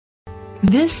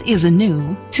This is a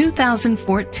new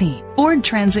 2014 Ford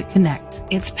Transit Connect.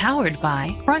 It's powered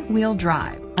by front-wheel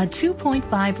drive, a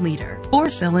 2.5-liter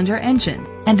four-cylinder engine,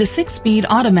 and a 6-speed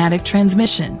automatic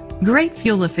transmission. Great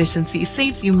fuel efficiency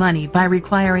saves you money by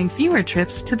requiring fewer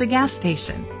trips to the gas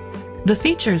station. The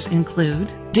features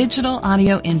include digital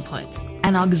audio input,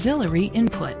 an auxiliary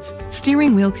input,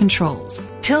 steering wheel controls,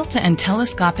 tilt and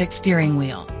telescopic steering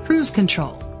wheel, cruise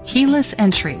control, keyless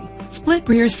entry, split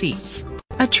rear seats,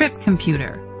 a trip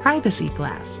computer, privacy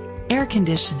glass, air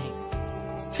conditioning.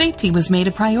 Safety was made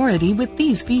a priority with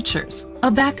these features: a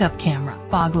backup camera,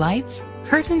 fog lights,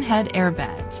 curtain head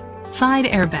airbags, side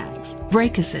airbags,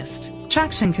 brake assist,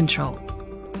 traction control.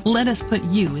 Let us put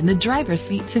you in the driver's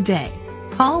seat today.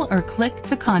 Call or click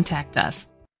to contact us.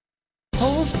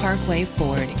 Cowles Parkway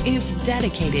Ford is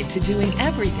dedicated to doing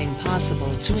everything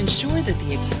possible to ensure that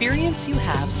the experience you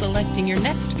have selecting your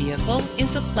next vehicle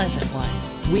is a pleasant one.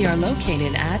 We are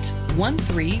located at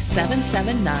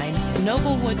 13779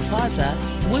 Noblewood Plaza,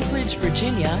 Woodbridge,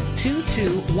 Virginia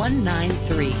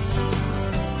 22193.